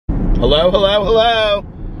Hello, hello, hello.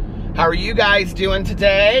 How are you guys doing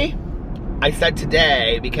today? I said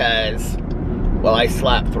today because, well, I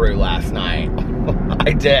slept through last night.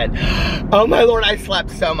 I did. Oh my Lord, I slept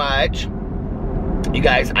so much. You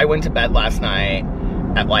guys, I went to bed last night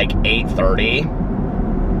at like 8:30.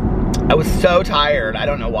 I was so tired, I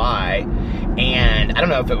don't know why. And I don't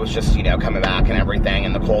know if it was just, you know, coming back and everything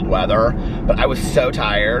and the cold weather, but I was so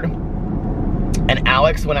tired. And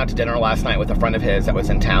Alex went out to dinner last night with a friend of his that was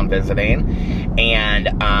in town visiting. And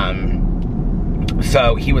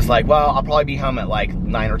so he was like, well, I'll probably be home at like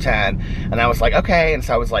 9 or 10. And I was like, okay. And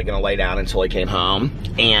so I was like gonna lay down until he came home.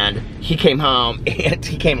 And he came home and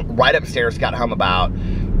he came right upstairs, got home about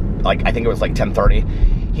like, I think it was like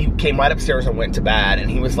 10:30. He came right upstairs and went to bed. And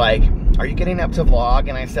he was like, are you getting up to vlog?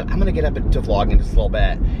 And I said, I'm gonna get up to vlog in just a little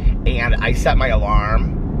bit. And I set my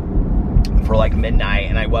alarm for like midnight,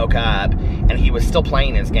 and I woke up and he was still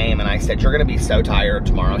playing his game, and I said, you're gonna be so tired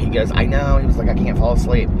tomorrow. He goes, I know. He was like, I can't fall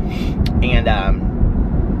asleep. And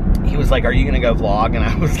he was like, are you gonna go vlog? And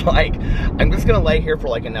I was like, I'm just gonna lay here for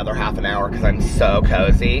like another half an hour because I'm so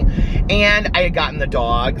cozy. And I had gotten the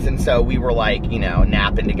dogs, and so we were like, you know,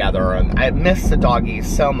 napping together, and I missed the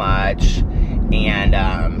doggies so much. And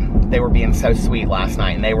they were being so sweet last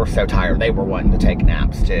night, and they were so tired. They were wanting to take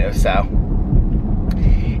naps too. So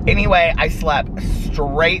anyway, I slept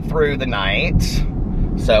straight through the night.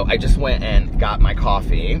 So I just went and got my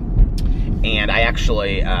coffee, and I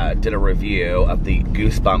actually did a review of the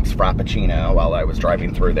Goosebumps Frappuccino while I was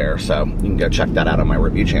driving through there. So you can go check that out on my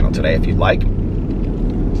review channel today if you'd like.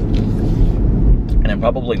 And I'm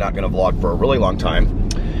probably not gonna vlog for a really long time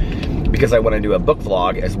because I wanna do a book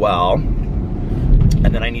vlog as well.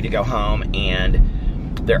 And then I need to go home, and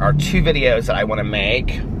there are 2 videos that I wanna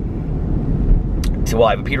make. So, well,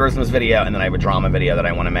 I have a Peterisms video, and then I have a drama video that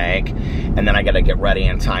I want to make. And then I got to get ready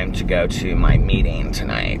in time to go to my meeting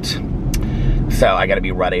tonight. So I got to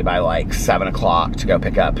be ready by like 7 o'clock to go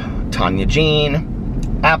pick up Tanya Jean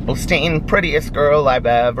Applestein, prettiest girl I've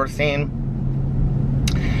ever seen.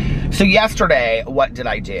 So yesterday, what did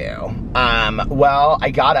I do? Well,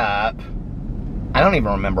 I got up. I don't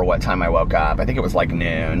even remember what time I woke up. I think it was like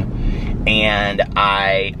noon. And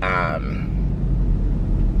I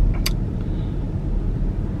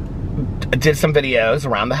did some videos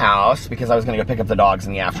around the house because I was gonna go pick up the dogs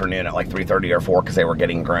in the afternoon at like 3:30 or 4 because they were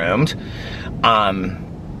getting groomed.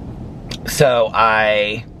 So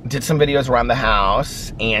I did some videos around the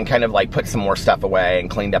house and kind of like put some more stuff away and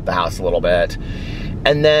cleaned up the house a little bit.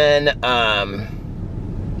 And then I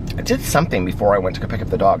did something before I went to go pick up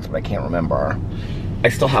the dogs, but I can't remember. I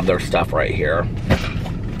still have their stuff right here.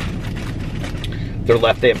 They're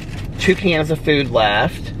left. They have 2 cans of food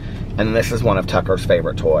left. And this is one of Tucker's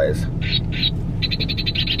favorite toys.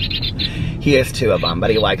 He has 2 of them, but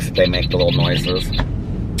he likes that they make the little noises.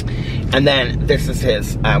 And then this is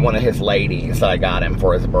his one of his ladies that I got him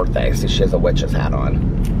for his birthday. So she has a witch's hat on.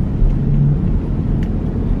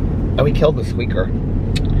 Oh, he killed the squeaker.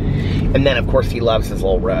 And then, of course, he loves his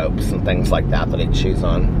little ropes and things like that he chews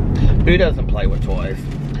on. Who doesn't play with toys?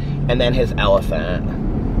 And then his elephant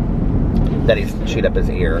that he's chewed up his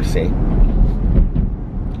ear, see?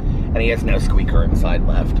 And he has no squeaker inside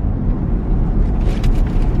left.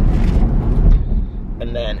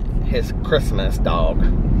 And then his Christmas dog.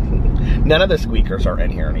 None of the squeakers are in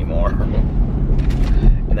here anymore.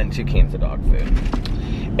 And then 2 cans of dog food.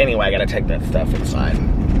 Anyway, I gotta take that stuff inside.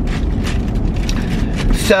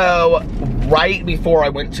 So, right before I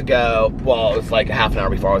went to go, well, it was like a half an hour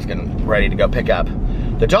before I was getting ready to go pick up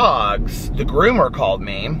the dogs, the groomer called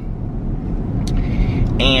me.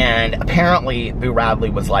 And apparently Boo Radley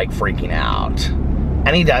was like freaking out.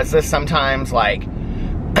 And he does this sometimes, like,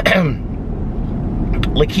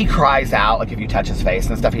 like he cries out, like if you touch his face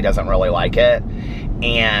and stuff, he doesn't really like it.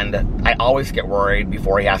 And I always get worried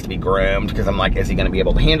before he has to be groomed because I'm like, is he gonna be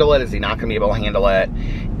able to handle it? Is he not gonna be able to handle it?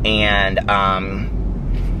 And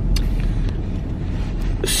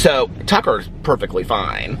so Tucker's perfectly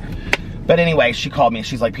fine. But anyway, she called me and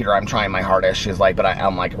she's like, Peter, I'm trying my hardest. She's like, but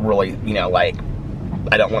I'm like really, you know, like,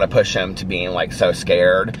 I don't want to push him to being like so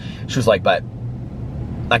scared. She was like, but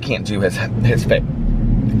I can't do his face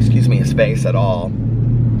at all.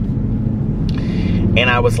 And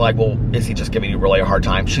I was like, well, is he just giving you really a hard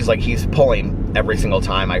time? She's like, he's pulling every single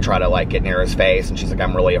time I try to like get near his face. And she's like, I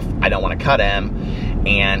don't want to cut him.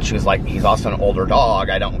 And she was like, he's also an older dog.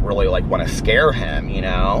 I don't really like want to scare him, you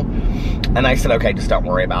know? And I said, okay, just don't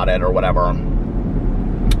worry about it or whatever.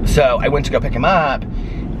 So I went to go pick him up,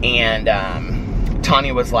 and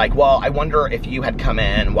Tanya was like, well, I wonder if you had come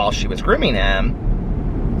in while she was grooming him,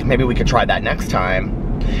 maybe we could try that next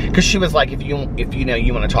time. Because she was like, if you know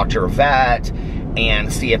you want to talk to your vet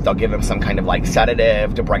and see if they'll give him some kind of like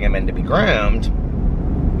sedative to bring him in to be groomed.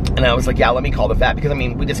 And I was like, yeah, let me call the vet, because I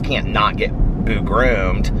mean, we just can't not get Boo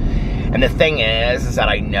groomed. And the thing is that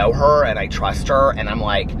I know her and I trust her, and I'm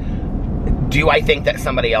like, do I think that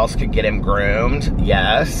somebody else could get him groomed?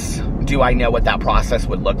 Yes. Do I know what that process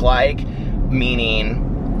would look like? Meaning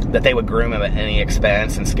that they would groom him at any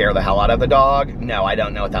expense and scare the hell out of the dog? No, I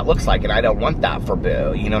don't know what that looks like, and I don't want that for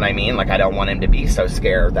Boo. You know what I mean? Like, I don't want him to be so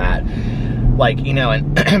scared that, like, you know,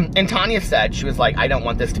 and and Tanya said, she was like, I don't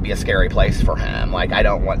want this to be a scary place for him. Like, I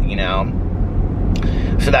don't want, you know.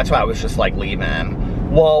 So that's why I was just like, leave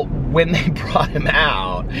him. Well, when they brought him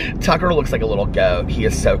out, Tucker looks like a little goat. He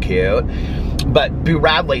is so cute. But Boo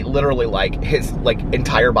Radley, literally, like, his, like,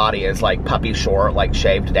 entire body is, like, puppy short, like,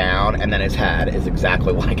 shaved down, and then his head is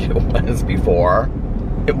exactly like it was before.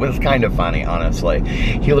 It was kind of funny, honestly.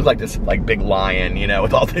 He looked like this, like, big lion, you know,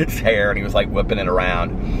 with all this hair, and he was, like, whipping it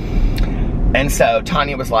around. And so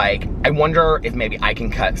Tanya was like, I wonder if maybe I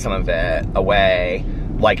can cut some of it away,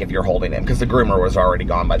 like, if you're holding him, because the groomer was already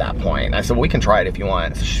gone by that point. And I said, well, we can try it if you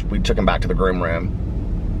want. So we took him back to the groom room.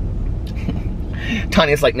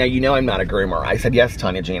 Tanya's like, no, you know I'm not a groomer. I said, yes,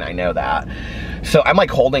 Tanya Jean, I know that. So I'm, like,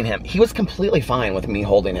 holding him. He was completely fine with me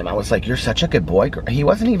holding him. I was like, you're such a good boy. He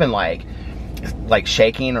wasn't even, like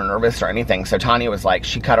shaking or nervous or anything. So Tanya was like,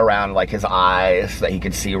 she cut around, like, his eyes so that he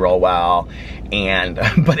could see real well. And,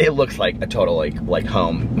 but it looks like a totally, like,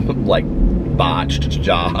 home, like, botched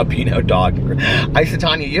job, you know, dog. I said,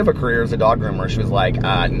 Tanya, you have a career as a dog groomer? She was like,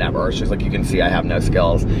 never. She was like, you can see I have no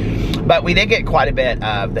skills. But we did get quite a bit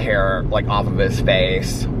of the hair, like, off of his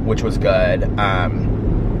face, which was good.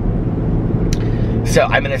 So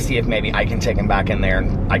I'm gonna see if maybe I can take him back in there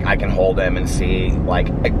and I can hold him and see, like,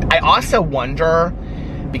 I also wonder,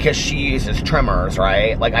 because she uses trimmers,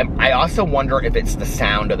 right? Like, I also wonder if it's the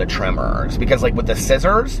sound of the trimmers, because, like, with the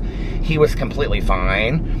scissors, he was completely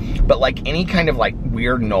fine, but, like, any kind of, like,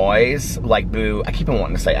 weird noise, like, Boo, I keep on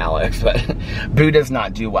wanting to say Alex, but Boo does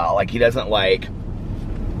not do well. Like, he doesn't like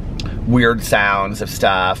weird sounds of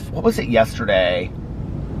stuff. What was it yesterday?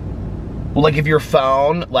 Well, like, if your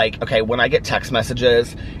phone, like, okay, when I get text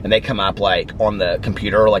messages and they come up, like, on the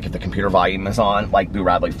computer, like, if the computer volume is on, like, Boo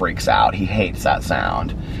Radley freaks out. He hates that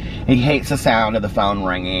sound. He hates the sound of the phone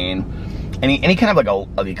ringing. Any kind of,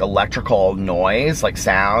 like, electrical noise, like,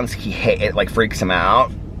 sounds, it, like, freaks him out.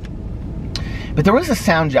 But there was a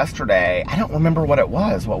sound yesterday. I don't remember what it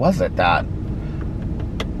was. What was it that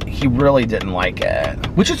he really didn't like it?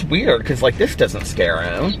 Which is weird, because, like, this doesn't scare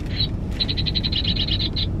him.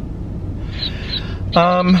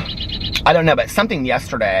 I don't know, but something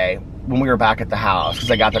yesterday when we were back at the house, because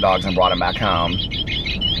I got the dogs and brought them back home,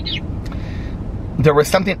 there was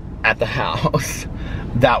something at the house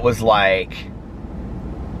that was like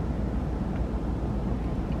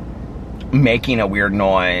making a weird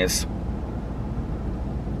noise.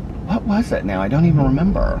 What was it now? I don't even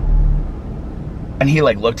remember. And he,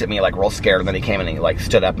 like, looked at me, like, real scared, and then he came and he, like,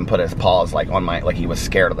 stood up and put his paws, like, on my, like, he was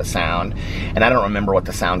scared of the sound. And I don't remember what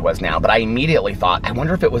the sound was now, but I immediately thought, I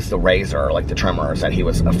wonder if it was the razor, like, the trimmers that he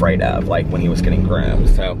was afraid of, like, when he was getting groomed.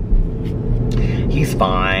 So he's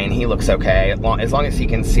fine. He looks okay. As long as he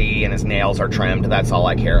can see and his nails are trimmed, that's all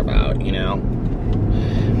I care about, you know?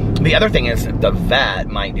 The other thing is the vet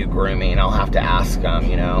might do grooming. I'll have to ask him,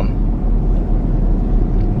 you know?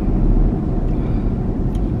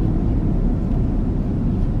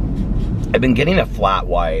 I've been getting a flat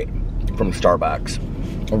white from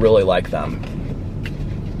Starbucks. I really like them.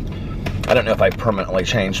 I don't know if I permanently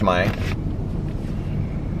changed my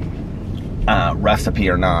recipe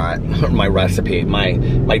or not. My recipe,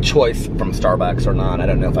 my choice from Starbucks or not. I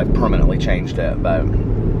don't know if I permanently changed it, but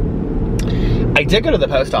I did go to the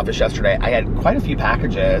post office yesterday. I had quite a few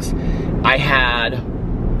packages. I had,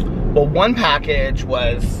 well, one package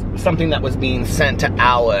was something that was being sent to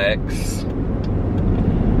Alex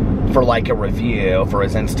for, like, a review for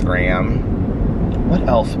his Instagram. What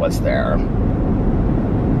else was there?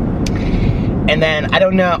 And then, I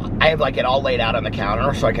don't know, I have, like, it all laid out on the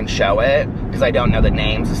counter so I can show it, because I don't know the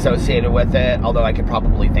names associated with it, although I could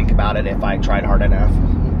probably think about it if I tried hard enough.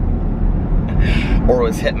 Or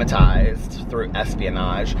was hypnotized through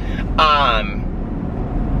espionage.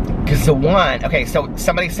 Because the one, okay, so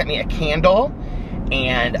somebody sent me a candle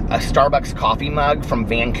and a Starbucks coffee mug from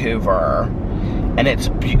Vancouver. And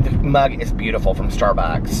the mug is beautiful from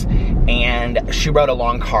Starbucks. And she wrote a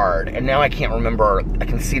long card. And now I can't remember. I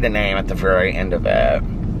can see the name at the very end of it.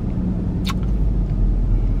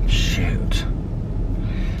 Shoot.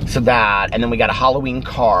 So that. And then we got a Halloween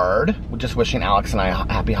card. We're just wishing Alex and I a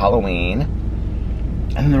happy Halloween.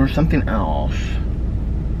 And then there was something else.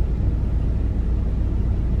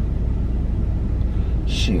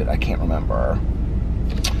 shoot, I can't remember.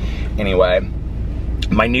 Anyway,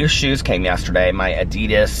 my new shoes came yesterday. My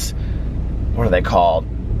Adidas, what are they called?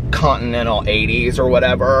 Continental 80s or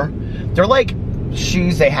whatever. They're like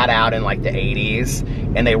shoes they had out in like the 80s,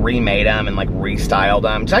 and they remade them and like restyled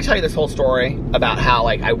them. Did I tell you this whole story about how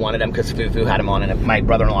like I wanted them because Fufu had them on, and my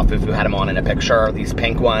brother-in-law Fufu had them on in a picture? These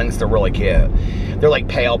pink ones, they're really cute. They're like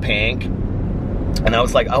pale pink, and I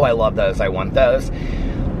was like, oh, I love those, I want those.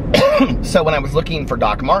 So when I was looking for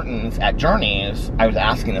Doc Martens at Journeys, I was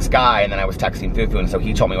asking this guy, and then I was texting Fufu, and so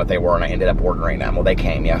he told me what they were, and I ended up ordering them. Well, they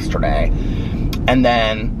came yesterday. And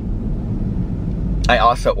then I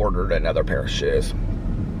also ordered another pair of shoes.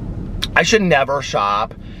 I should never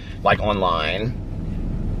shop like online.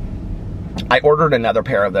 I ordered another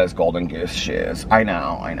pair of those Golden Goose shoes. I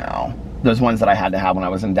know. Those ones that I had to have when I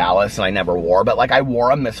was in Dallas and I never wore, but like I wore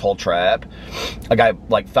them this whole trip. Like I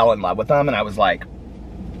like fell in love with them, and I was like,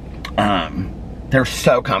 they're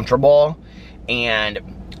so comfortable. And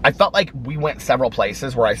I felt like we went several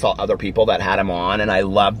places where I saw other people that had them on, and I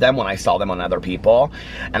loved them when I saw them on other people.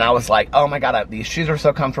 And I was like, oh my God, these shoes are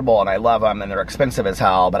so comfortable, and I love them, and they're expensive as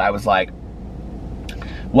hell. But I was like,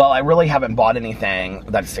 well, I really haven't bought anything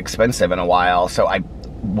that's expensive in a while. So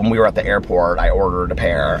when we were at the airport, I ordered a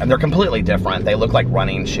pair, and they're completely different. They look like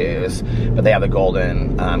running shoes, but they have the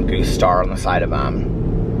golden goose star on the side of them.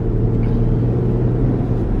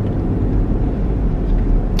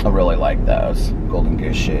 I really like those Golden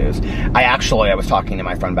Goose shoes. I was talking to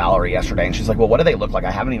my friend Valerie yesterday, and she's like, well, what do they look like? I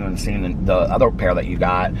haven't even seen the other pair that you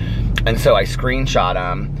got. And so I screenshot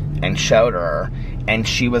them and showed her, and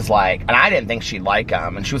she was like, and I didn't think she'd like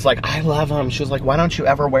them, and she was like, I love them. She was like, why don't you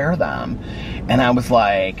ever wear them? And I was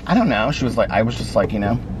like, I don't know. She was like, I was just like, you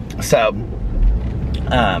know. So,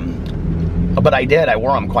 but I did. I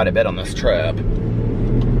wore them quite a bit on this trip.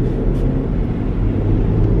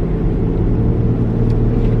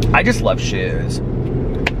 I just love shoes.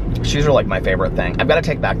 Shoes are like my favorite thing. I've got to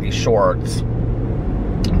take back these shorts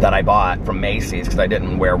that I bought from Macy's because I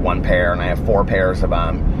didn't wear one pair, and I have 4 pairs of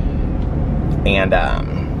them. And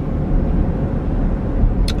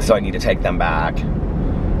so I need to take them back.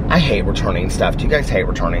 I hate returning stuff. Do you guys hate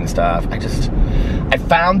returning stuff? I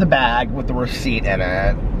found the bag with the receipt in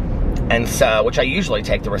it, and so, which I usually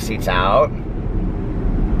take the receipts out,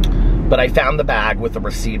 but I found the bag with the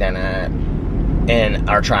receipt in it in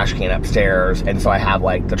our trash can upstairs, and so I have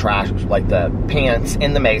like the the pants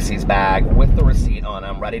in the Macy's bag with the receipt on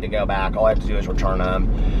them, ready to go back. All I have to do is return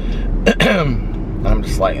them. And I'm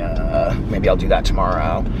just like, maybe I'll do that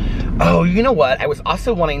tomorrow. Oh, you know what? I was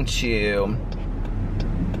also wanting to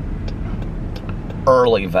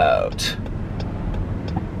early vote.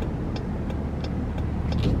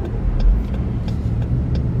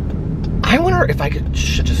 I wonder if I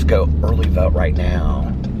should just go early vote right now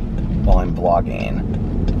while I'm vlogging.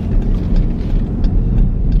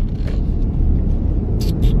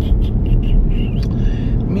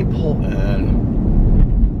 Let me pull in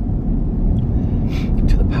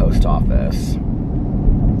to the post office.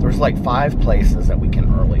 There's like 5 places that we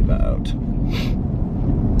can early vote.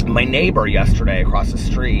 My neighbor yesterday across the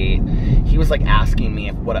street, he was like asking me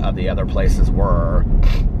what the other places were.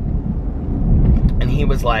 And he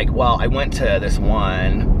was like, well, I went to this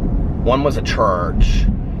one was a church.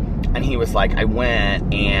 And he was like, I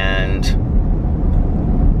went, and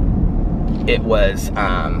it was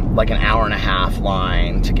like an hour-and-a-half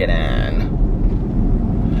line to get in.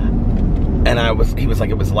 And he was like,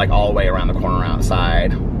 it was like all the way around the corner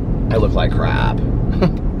outside. I look like crap.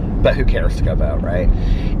 But who cares to go vote, right?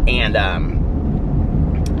 And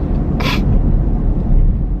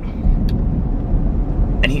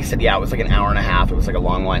he said, yeah, it was like an hour-and-a-half. It was like a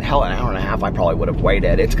long line. Hell, an hour-and-a-half, I probably would have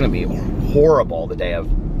waited. It's going to be horrible the day of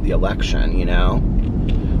the election, you know?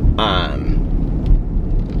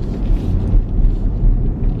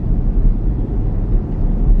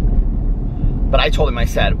 But I told him, I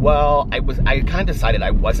said, well, I kind of decided I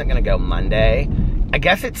wasn't going to go Monday. I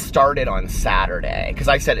guess it started on Saturday, because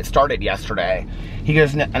I said it started yesterday. He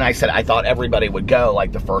goes, no, and I said, I thought everybody would go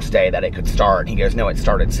like the first day that it could start. He goes, no, it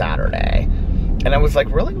started Saturday. And I was like,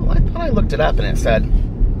 really? Well, I thought I looked it up and it said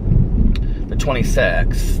the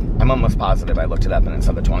 26th. I'm almost positive I looked it up and it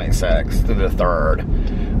said the 26th through the 3rd.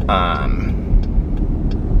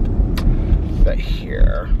 But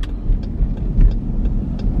here,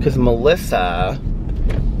 because Melissa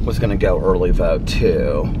was going to go early vote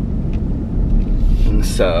too. And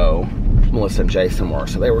so Melissa and Jason were.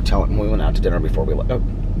 So they were telling, we went out to dinner before we left. Oh.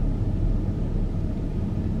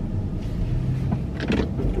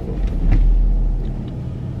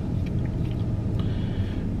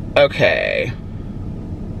 Okay.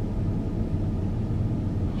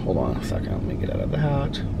 hold on a second, let me get out of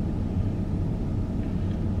that.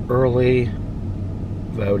 Early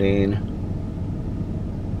voting.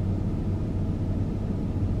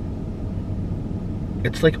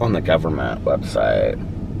 It's like on the government website.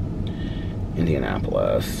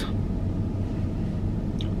 Indianapolis.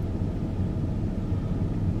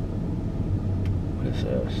 What is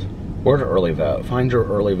this? Where to early vote? Find your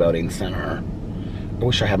early voting center. I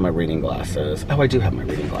wish I had my reading glasses. Oh, I do have my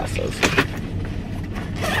reading glasses.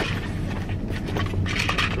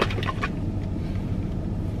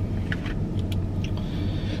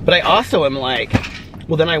 But I also am like,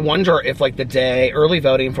 well, then I wonder if like the day, early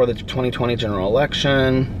voting for the 2020 general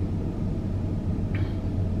election.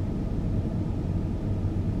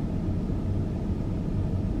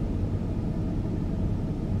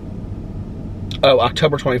 Oh,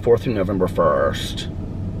 October 24th through November 1st.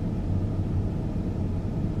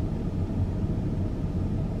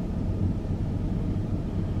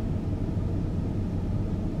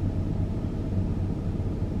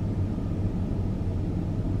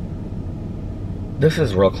 This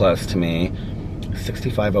is real close to me.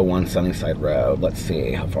 6501 Sunnyside Road. Let's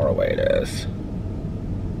see how far away it is.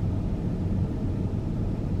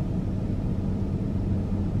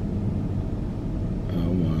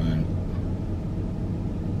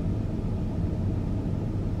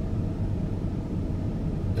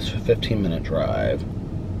 It's a 15-minute drive.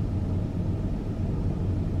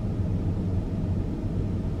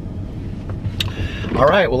 All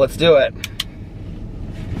right, well, let's do it.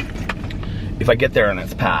 If I get there and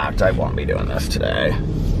it's packed, I won't be doing this today.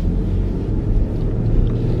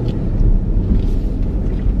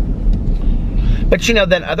 But you know,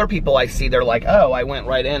 then other people I see, they're like, oh, I went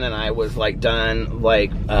right in and I was like done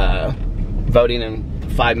like voting in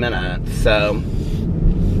 5 minutes. So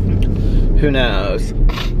who knows?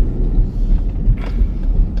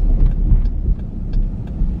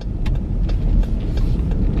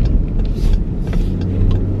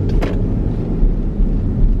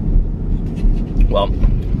 Well,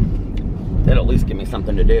 it'll at least give me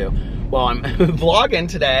something to do. Well, I'm vlogging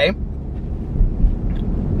today.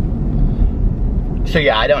 So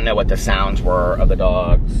yeah, I don't know what the sounds were of the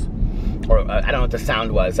dogs. Or I don't know what the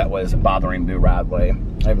sound was that was bothering Boo Radley.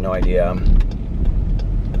 I have no idea.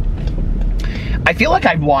 I feel like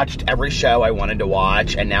I've watched every show I wanted to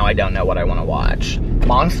watch, and now I don't know what I want to watch.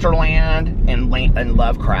 Monsterland and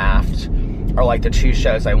Lovecraft are like the 2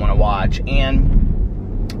 shows I want to watch. And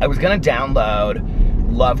I was gonna download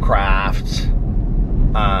Lovecraft,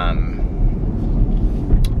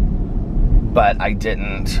 but I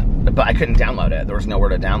didn't. But I couldn't download it. There was nowhere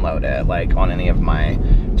to download it, like on any of my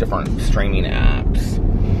different streaming apps.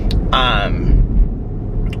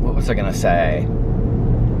 What was I gonna say?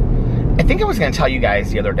 I think I was gonna tell you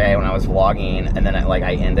guys the other day when I was vlogging, and then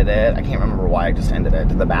I ended it. I can't remember why I just ended it.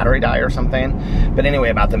 Did the battery die or something? But anyway,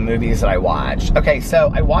 about the movies that I watched. Okay,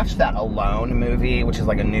 so I watched that Alone movie, which is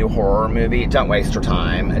like a new horror movie. Don't waste your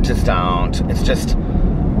time. Just don't.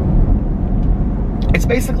 It's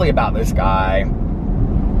basically about this guy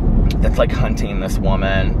that's like hunting this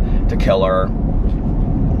woman to kill her.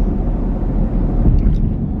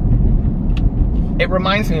 It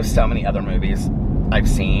reminds me of so many other movies I've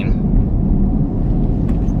seen.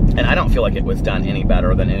 And I don't feel like it was done any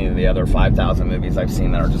better than any of the other 5,000 movies I've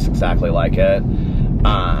seen that are just exactly like it.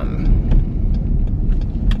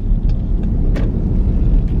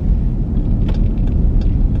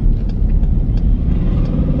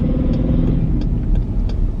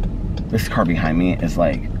 This car behind me is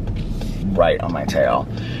like right on my tail.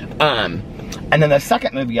 And then the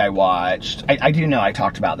second movie I watched, I do know I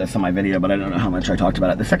talked about this in my video, but I don't know how much I talked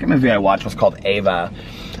about it. The second movie I watched was called Ava,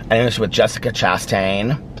 and it was with Jessica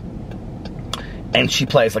Chastain. And she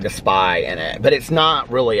plays like a spy in it. But it's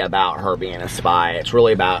not really about her being a spy. It's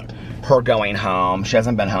really about her going home. She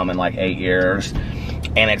hasn't been home in like 8 years.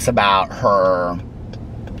 And it's about her,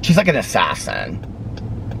 she's like an assassin.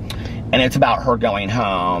 And it's about her going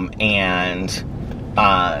home and,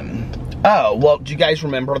 oh, well, do you guys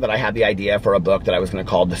remember that I had the idea for a book that I was going to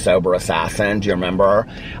call The Sober Assassin? Do you remember?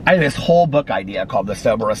 I had this whole book idea called The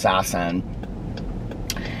Sober Assassin.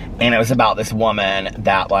 And it was about this woman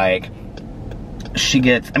that like, she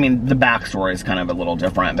gets, I mean, the backstory is kind of a little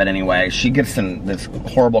different, but anyway, she gets in this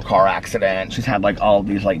horrible car accident. She's had like all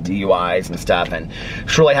these like DUIs and stuff, and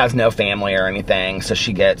she really has no family or anything. So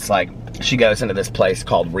she gets like, she goes into this place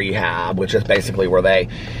called rehab, which is basically where they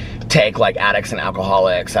take like addicts and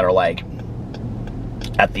alcoholics that are like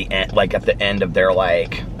at the end of their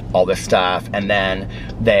like all this stuff, and then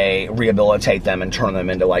they rehabilitate them and turn them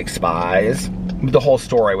into like spies. The whole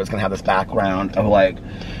story was gonna have this background of like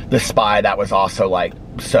the spy that was also like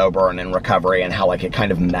sober and in recovery, and how like it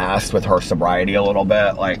kind of messed with her sobriety a little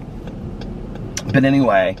bit. Like, but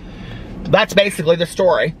anyway, that's basically the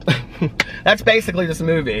story. That's basically this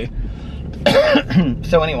movie.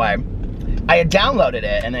 So anyway, I had downloaded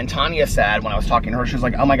it, and then Tanya said, when I was talking to her, she was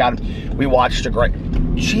like, oh my God, we watched a great,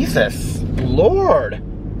 Jesus Lord.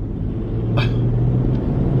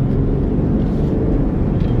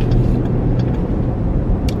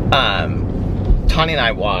 Tanya and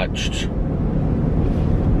I watched,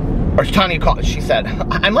 or Tanya called, she said,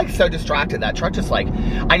 I'm like so distracted. That truck just like,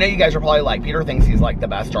 I know you guys are probably like, Peter thinks he's like the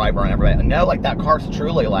best driver and everybody. No, like that car's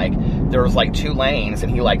truly like, there was like 2 lanes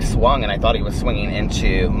and he like swung, and I thought he was swinging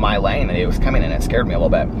into my lane and he was coming, and it scared me a little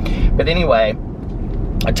bit. But anyway,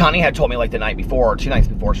 Tanya had told me like the night before, or 2 nights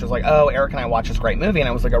before, she was like, oh, Eric and I watched this great movie. And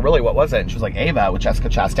I was like, oh really, what was it? And she was like, Ava with Jessica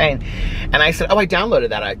Chastain. And I said, oh, I downloaded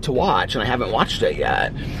that to watch and I haven't watched it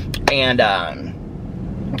yet. And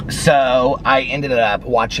so I ended up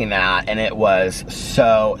watching that, and it was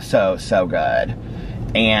so good.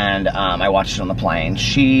 And I watched it on the plane.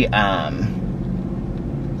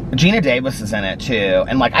 Gina Davis is in it too,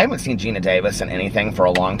 and like I haven't seen Gina Davis in anything for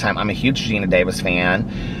a long time. I'm a huge Gina Davis fan.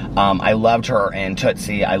 I loved her in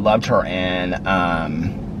Tootsie. I loved her in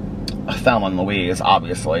Thelma and Louise,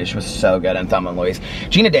 obviously. She was so good in Thelma and Louise.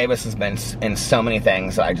 Gina Davis has been in so many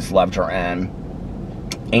things that I just loved her in.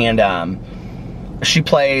 And she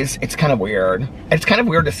plays, it's kind of weird. It's kind of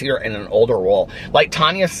weird to see her in an older role. Like,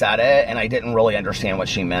 Tanya said it, and I didn't really understand what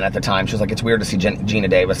she meant at the time. She was like, it's weird to see Gina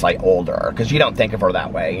Davis, like, older, because you don't think of her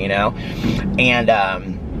that way, you know? And,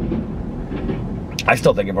 I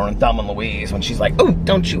still think of her in Thelma and Louise when she's like, oh,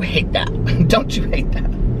 don't you hate that? Don't you hate that?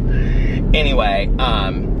 Anyway,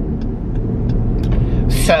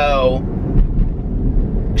 so,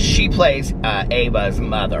 she plays Ava's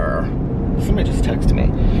mother. Somebody just texted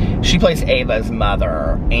me. She plays Ava's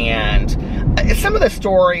mother, and some of the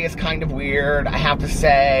story is kind of weird, I have to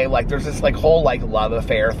say. Like, there's this like whole like love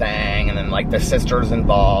affair thing, and then like the sister's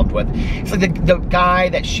involved with, it's like the guy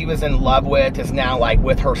that she was in love with is now like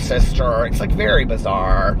with her sister. It's like very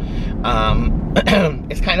bizarre.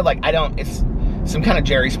 It's kind of like, it's some kind of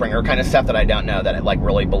Jerry Springer kind of stuff that I don't know that it like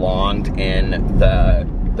really belonged in the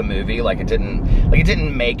movie. Like it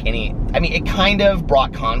didn't make any, I mean, it kind of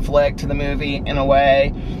brought conflict to the movie in a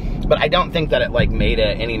way, but I don't think that it like made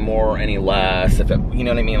it any more, any less, if it, you know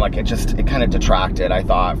what I mean? Like it kind of detracted, I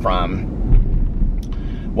thought, from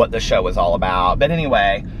what the show was all about. But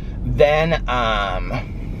anyway, then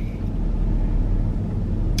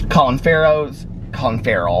Colin Farrell's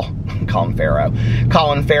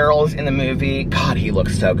in the movie. God, he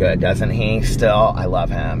looks so good, doesn't he? Still, I love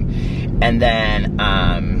him. And then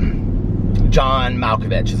John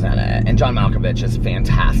Malkovich is in it, and John Malkovich is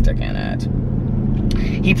fantastic in it.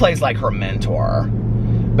 He plays like her mentor,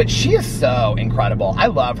 but she is so incredible. I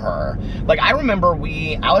love her. Like, I remember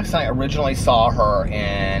Alex and I originally saw her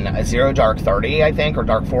in Zero Dark 30, I think, or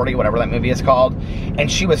Dark 40, whatever that movie is called,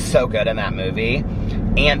 and she was so good in that movie.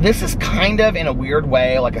 And this is kind of, in a weird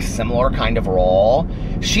way, like a similar kind of role.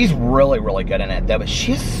 She's really, really good in it, though, but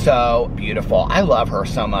she's so beautiful. I love her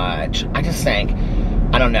so much. I just think,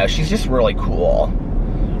 I don't know, she's just really cool.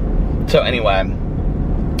 So anyway,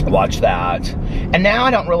 watch that. And now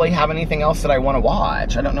I don't really have anything else that I want to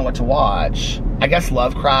watch. I don't know what to watch. I guess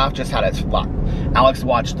Lovecraft just had its, Alex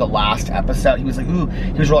watched the last episode. He was like, ooh,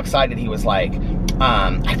 he was real excited. He was like,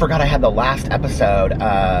 I forgot I had the last episode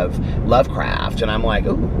of Lovecraft. And I'm like,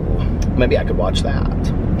 ooh, maybe I could watch that.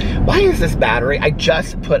 Why is this battery? I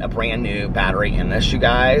just put a brand new battery in this, you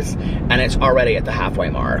guys, and it's already at the halfway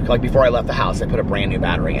mark. Like, before I left the house, I put a brand new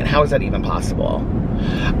battery in. How is that even possible?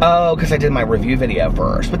 Oh, because I did my review video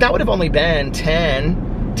first. But that would have only been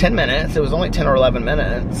 10 minutes. It was only 10 or 11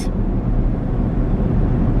 minutes.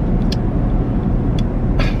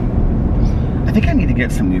 I think I need to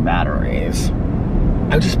get some new batteries.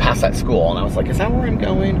 I just passed that school, and I was like, is that where I'm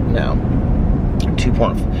going? No.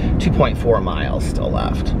 2.4 miles still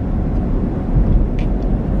left.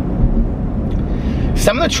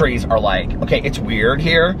 Some of the trees are like, okay, it's weird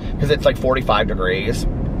here, because it's like 45 degrees.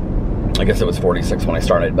 I guess it was 46 when I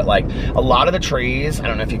started, but like, a lot of the trees, I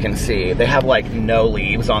don't know if you can see, they have like no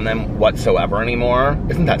leaves on them whatsoever anymore.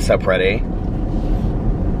 Isn't that so pretty?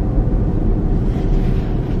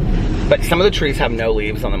 But some of the trees have no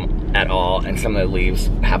leaves on them at all, and some of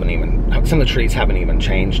the trees haven't even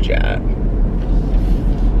changed yet.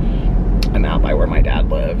 I'm out by where my dad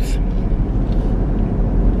lives.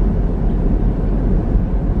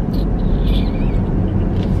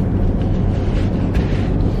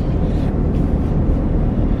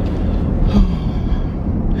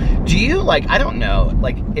 Do you like, I don't know,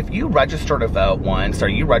 like, if you register to vote once, or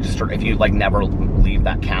you registered, if you, like, never leave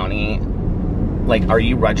that county, like, are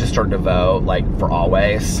you registered to vote, like, for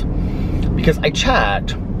always? Because I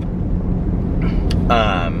checked,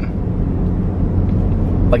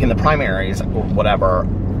 like, in the primaries, or whatever,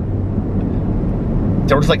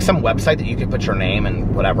 there was, like, some website that you could put your name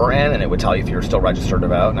and whatever in, and it would tell you if you were still registered to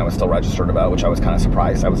vote, and I was still registered to vote, which I was kind of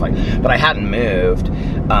surprised. I was like, but I hadn't moved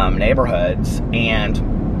neighborhoods, and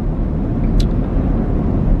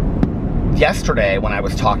yesterday when I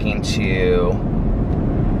was talking to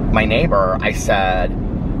my neighbor, I said,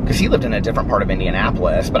 because he lived in a different part of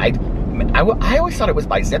Indianapolis, but I always thought it was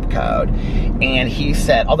by zip code, and he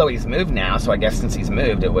said, although he's moved now, so I guess since he's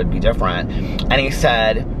moved, it would be different, and he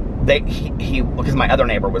said, because my other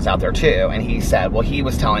neighbor was out there too, and he said, well, he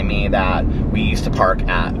was telling me that we used to vote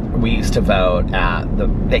at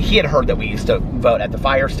that he had heard that we used to vote at the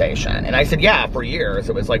fire station. And I said, yeah, for years.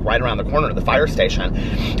 It was like right around the corner of the fire station.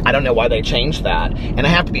 I don't know why they changed that. And I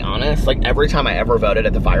have to be honest, like every time I ever voted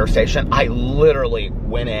at the fire station, I literally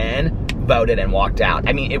went in, voted, and walked out.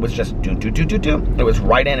 I mean, it was just do. It was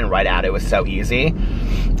right in and right out. It was so easy.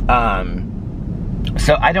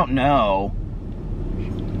 So I don't know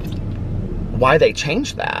why they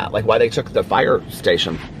changed that, like why they took the fire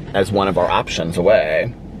station as one of our options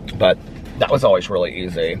away, but that was always really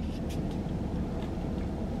easy.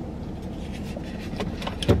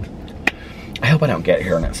 I hope I don't get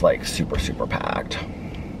here and it's like super packed.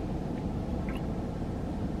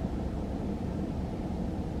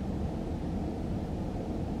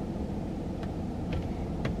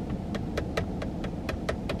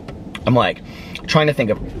 I'm like trying to think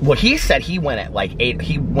of, well, he said he went at like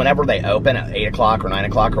 8, whenever they open at 8 o'clock or 9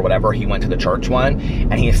 o'clock or whatever, he went to the church one,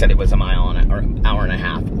 and he said it was a mile and or an hour and a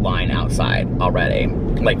half line outside already,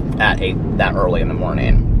 like at 8, that early in the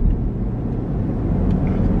morning.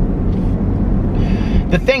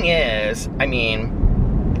 The thing is, I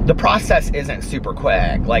mean, the process isn't super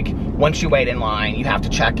quick. Like, once you wait in line, you have to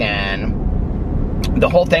check in. The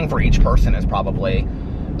whole thing for each person is probably,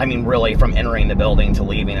 I mean, really, from entering the building to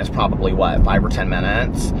leaving is probably, what, 5 or 10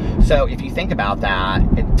 minutes? So if you think about that,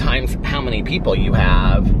 at times how many people you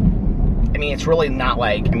have, I mean, it's really not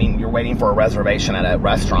like, I mean, you're waiting for a reservation at a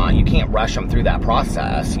restaurant. You can't rush them through that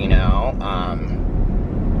process, you know?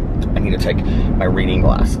 I need to take my reading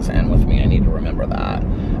glasses in with me. I need to remember that.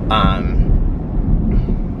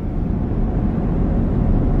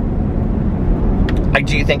 I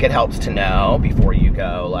do think it helps to know before you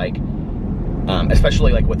go, like,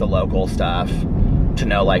 especially like with the local stuff, to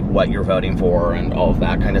know like what you're voting for and all of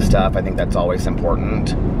that kind of stuff. I think that's always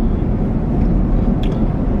important.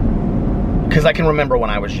 Because I can remember when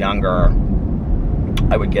I was younger,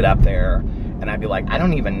 I would get up there and I'd be like, I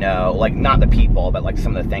don't even know, like not the people, but like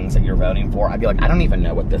some of the things that you're voting for. I'd be like, I don't even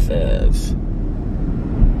know what this is.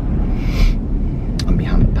 I'm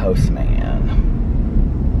behind the postman.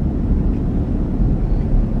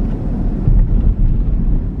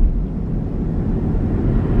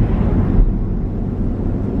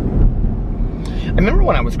 I remember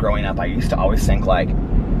when I was growing up, I used to always think like,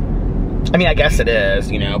 I mean, I guess it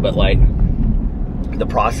is, you know, but like the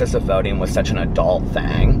process of voting was such an adult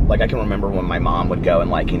thing. Like I can remember when my mom would go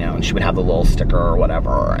and like, you know, and she would have the little sticker or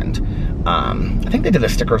whatever. And I think they did the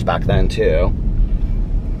stickers back then too.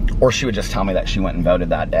 Or she would just tell me that she went and voted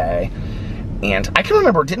that day. And I can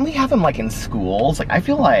remember, didn't we have them like in schools? Like I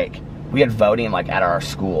feel like we had voting like at our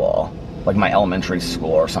school, like my elementary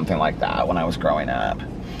school or something like that when I was growing up.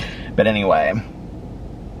 But anyway,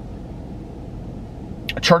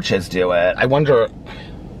 churches do it. I wonder,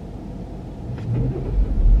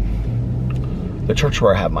 the church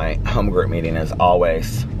where I have my home group meeting is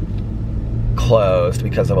always closed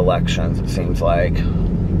because of elections, it seems like.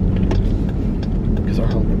 Because our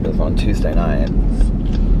home group is on Tuesday nights.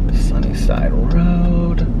 Sunnyside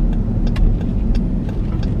Road.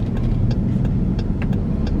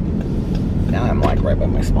 Now I'm like right by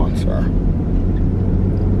my sponsor.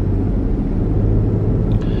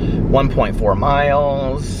 1.4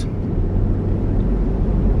 miles.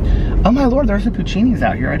 Oh my lord, there's a Puccini's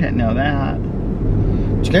out here. I didn't know that.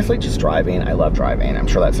 Do you guys like just driving? I love driving. I'm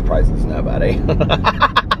sure that surprises nobody.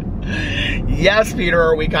 Yes,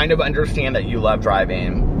 Peter, we kind of understand that you love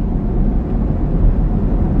driving.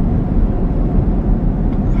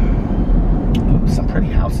 Ooh, some pretty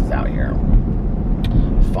houses out here.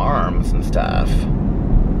 Farms and stuff.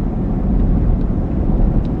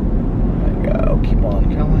 There we go. Keep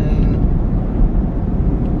on going.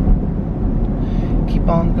 Keep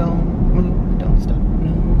on going. Move, don't stop.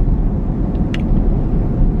 No.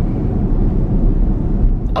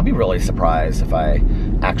 I'll be really surprised if I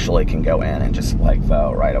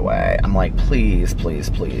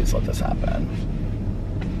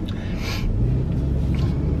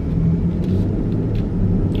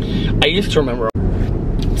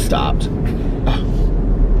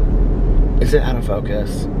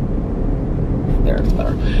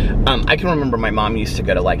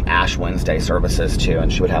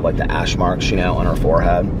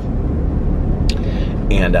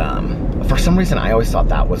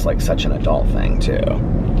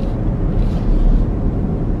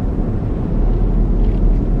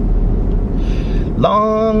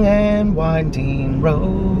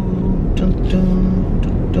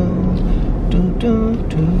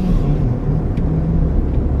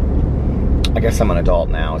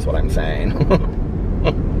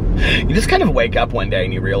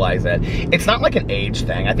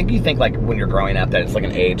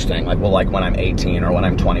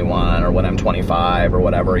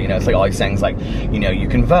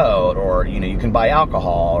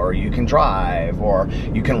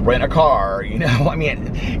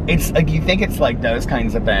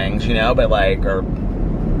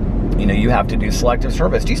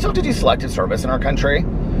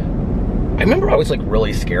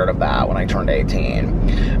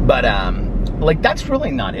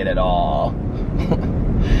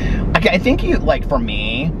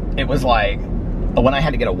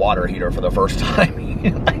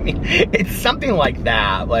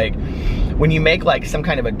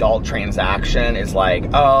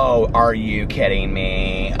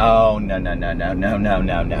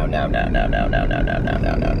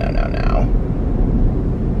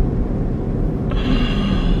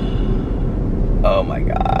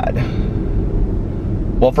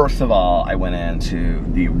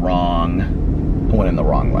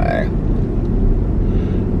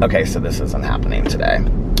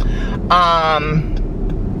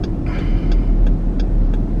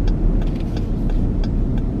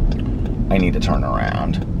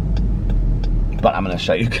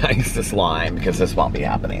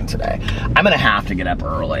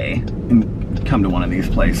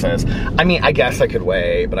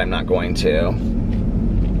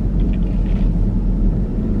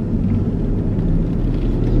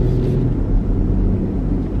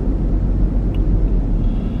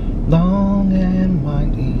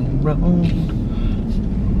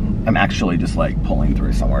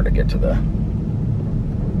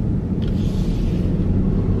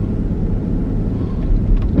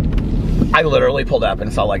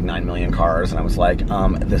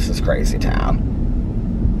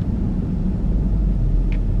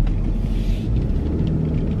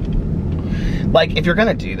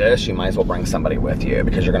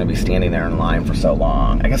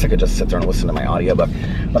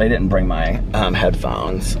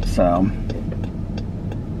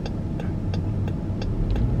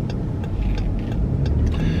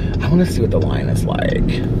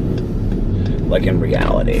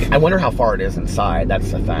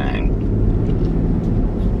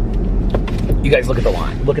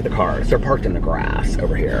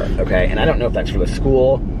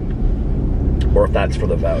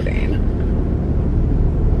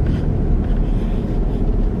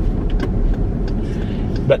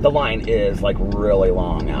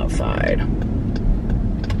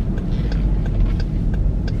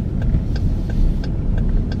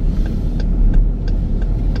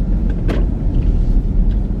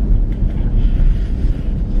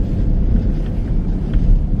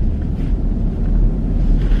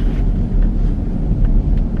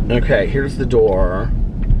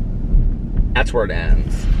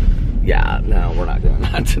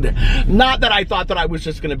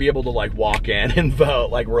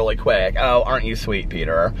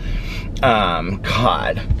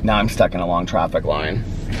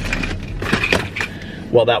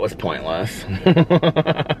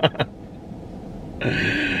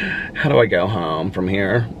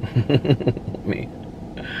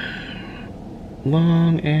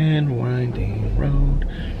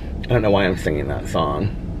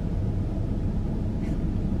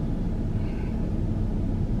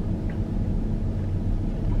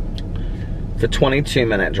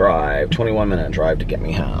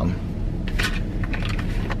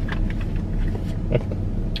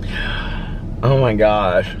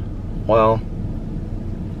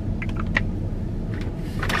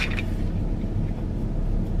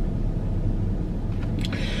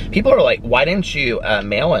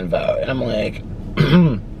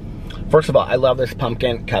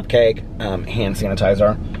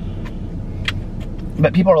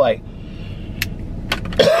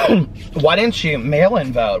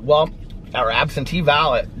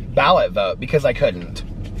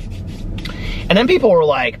And then people were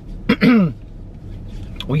like,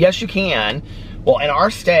 well, yes, you can. Well, in our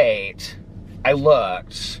state, I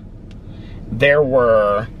looked, there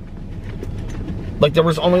was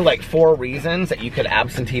only like 4 reasons that you could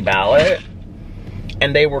absentee ballot.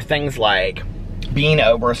 And they were things like being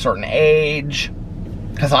over a certain age.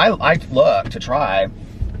 Because I looked to try.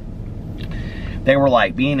 They were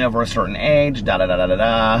like being over a certain age, da da da da da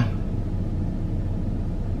da.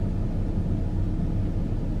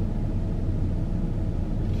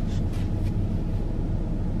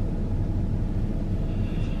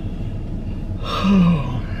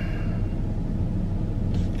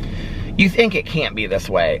 You think it can't be this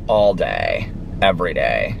way all day, every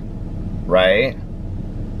day, right?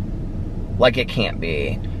 Like it can't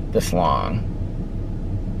be this long.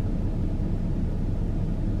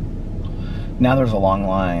 Now there's a long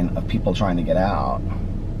line of people trying to get out.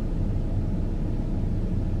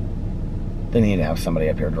 They need to have somebody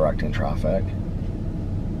up here directing traffic.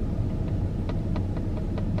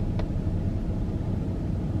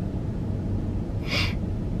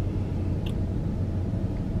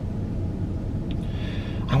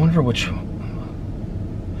 I wonder which...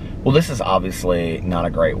 Well, this is obviously not a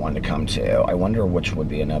great one to come to. I wonder which would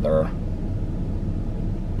be another...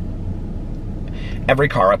 Every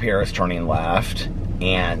car up here is turning left,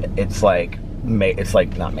 and it's like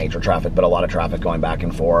not major traffic, but a lot of traffic going back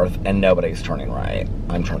and forth, and nobody's turning right.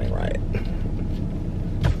 I'm turning right.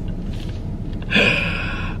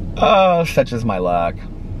 Oh, such is my luck.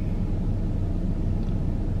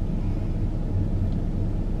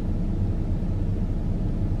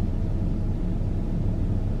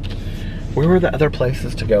 Where were the other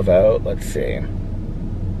places to go vote? Let's see.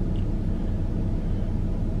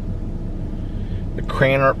 The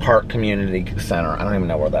Cranor Park Community Center. I don't even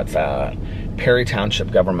know where that's at. Perry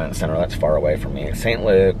Township Government Center. That's far away from me. St.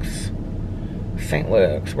 Luke's. St.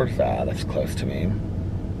 Luke's. Where's that? That's close to me.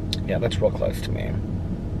 Yeah, that's real close to me.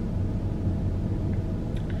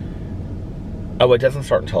 Oh, it doesn't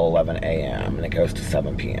start until 11 a.m. and it goes to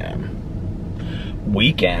 7 p.m.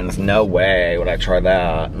 Weekends? No way would I try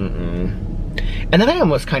that. And then I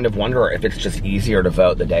almost kind of wonder if it's just easier to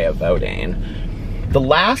vote the day of voting. The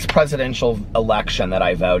last presidential election that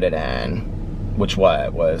I voted in, which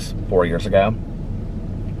was 4 years ago.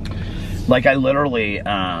 Like I literally,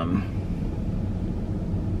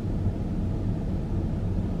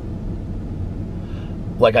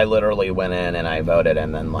 went in and I voted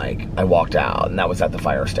and then like I walked out and that was at the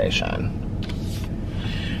fire station.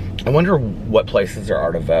 I wonder what places there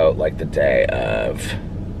are to vote like the day of.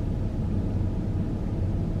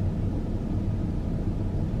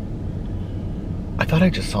 I thought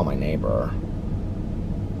I just saw my neighbor.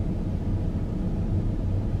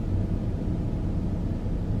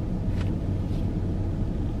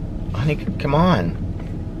 Honey, come on.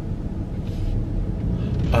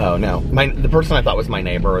 Oh, no. The person I thought was my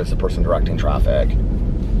neighbor is the person directing traffic.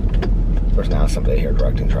 There's now somebody here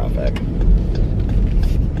directing traffic.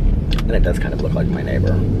 And it does kind of look like my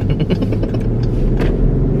neighbor.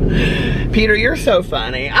 Peter, you're so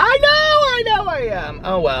funny. I know I am.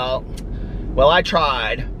 Oh, well. Well, I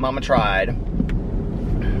tried. Mama tried.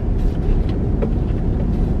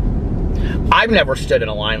 I've never stood in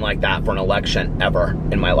a line like that for an election ever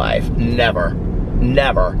in my life. Never.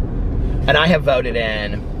 Never. And I have voted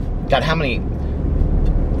in, God, how many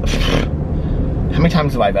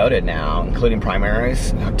times have I voted now, including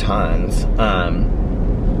primaries? Oh, tons.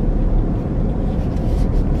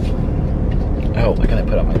 Oh, I gotta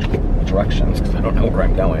put up my directions because I don't know where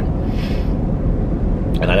I'm going.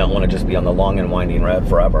 And I don't want to just be on the long and winding road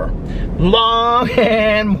forever. Long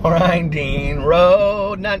and winding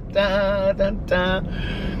road. Da, da, da,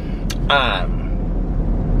 da.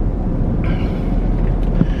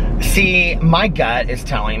 See, my gut is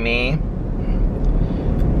telling me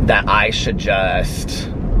that I should just...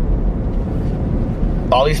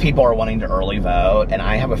 All these people are wanting to early vote, and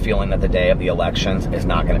I have a feeling that the day of the elections is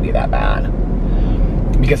not going to be that bad.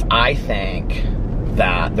 Because I think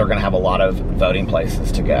that they're going to have a lot of voting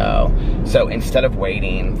places to go. So instead of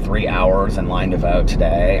waiting 3 hours in line to vote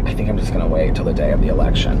today, I think I'm just going to wait till the day of the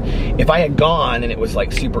election. If I had gone and it was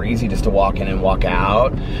like super easy just to walk in and walk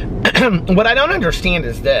out, what I don't understand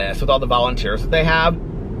is this, with all the volunteers that they have,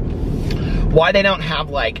 why they don't have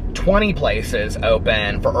like 20 places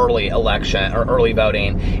open for early election or early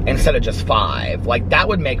voting instead of just 5. Like that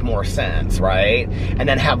would make more sense, right? And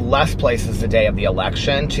then have less places the day of the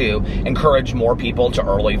election to encourage more people to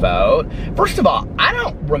early vote. First of all, I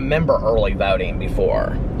don't remember early voting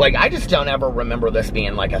before. Like I just don't ever remember this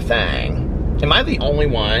being like a thing. Am I the only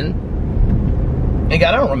one? Like,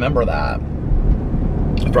 I don't remember that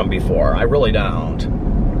from before. I really don't.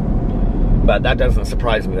 But that doesn't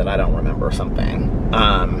surprise me that I don't remember something.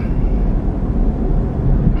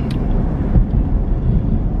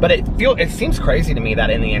 But it seems crazy to me that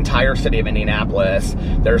in the entire city of Indianapolis,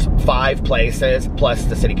 there's 5 places plus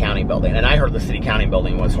the city county building. And I heard the city county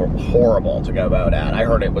building was horrible to go vote at. I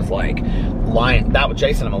heard it was like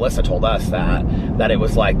Jason and Melissa told us that it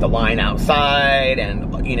was like the line outside,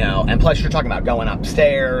 and you know, and plus you're talking about going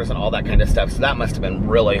upstairs and all that kind of stuff. So that must have been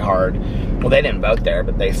really hard. Well, they didn't vote there,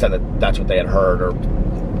 but they said that that's what they had heard, or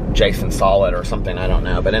Jason saw it or something. I don't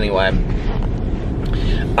know. But anyway,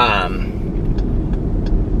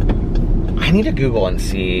 I need to Google and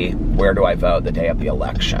see where do I vote the day of the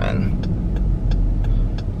election.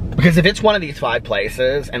 Because if it's one of these 5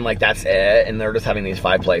 places and like that's it, and they're just having these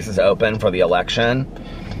 5 places open for the election,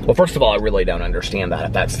 well, first of all, I really don't understand that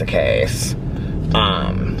if that's the case.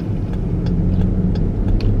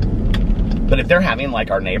 But if they're having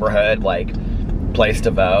like our neighborhood like place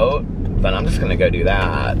to vote, then I'm just gonna go do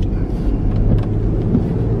that.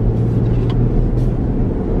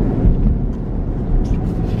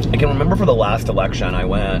 I can remember for the last election I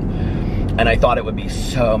went and I thought it would be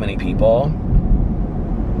so many people.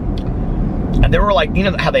 And there were like, you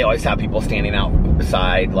know how they always have people standing out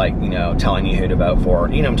beside, like, you know, telling you who to vote for.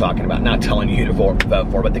 You know what I'm talking about. Not telling you who to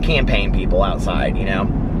vote for, but the campaign people outside, you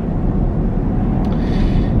know.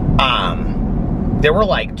 There were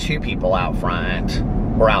like 2 people out front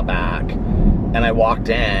or out back. And I walked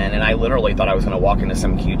in and I literally thought I was gonna walk into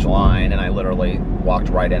some huge line, and I literally walked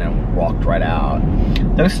right in and walked right out.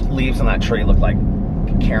 Those leaves on that tree look like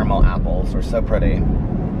caramel apples. They're so pretty.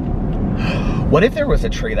 What if there was a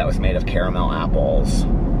tree that was made of caramel apples?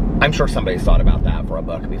 I'm sure somebody's thought about that for a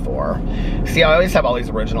book before. See, I always have all these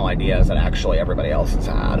original ideas that actually everybody else has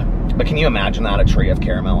had. But can you imagine that, a tree of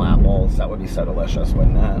caramel apples? That would be so delicious,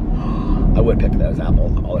 wouldn't it? I would pick those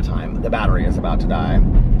apples all the time. The battery is about to die.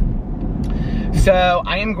 So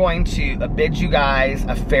I am going to bid you guys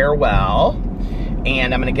a farewell,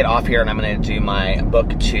 and I'm going to get off here and I'm going to do my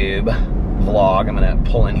booktube vlog. I'm going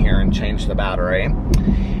to pull in here and change the battery.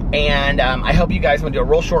 And I hope you guys, I'm going to do a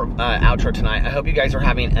real short outro tonight. I hope you guys are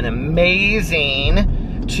having an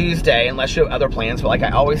amazing Tuesday, unless you have other plans. But like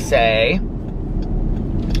I always say,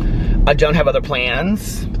 I don't have other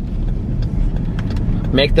plans.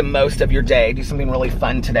 Make the most of your day. Do something really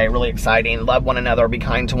fun today, really exciting. Love one another, be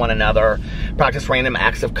kind to one another. Practice random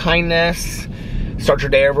acts of kindness. Start your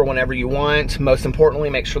day over whenever you want. Most importantly,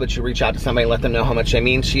 make sure that you reach out to somebody and let them know how much they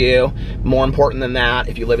mean to you. More important than that,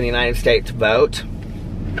 if you live in the United States, vote.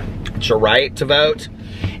 It's your right to vote.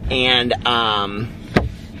 And,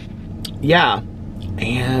 yeah.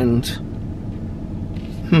 And,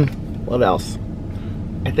 what else?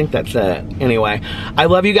 I think that's it. Anyway, I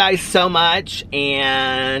love you guys so much,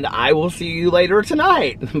 and I will see you later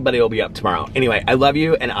tonight. But it'll be up tomorrow. Anyway, I love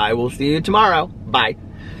you, and I will see you tomorrow. Bye.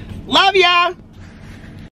 Love ya!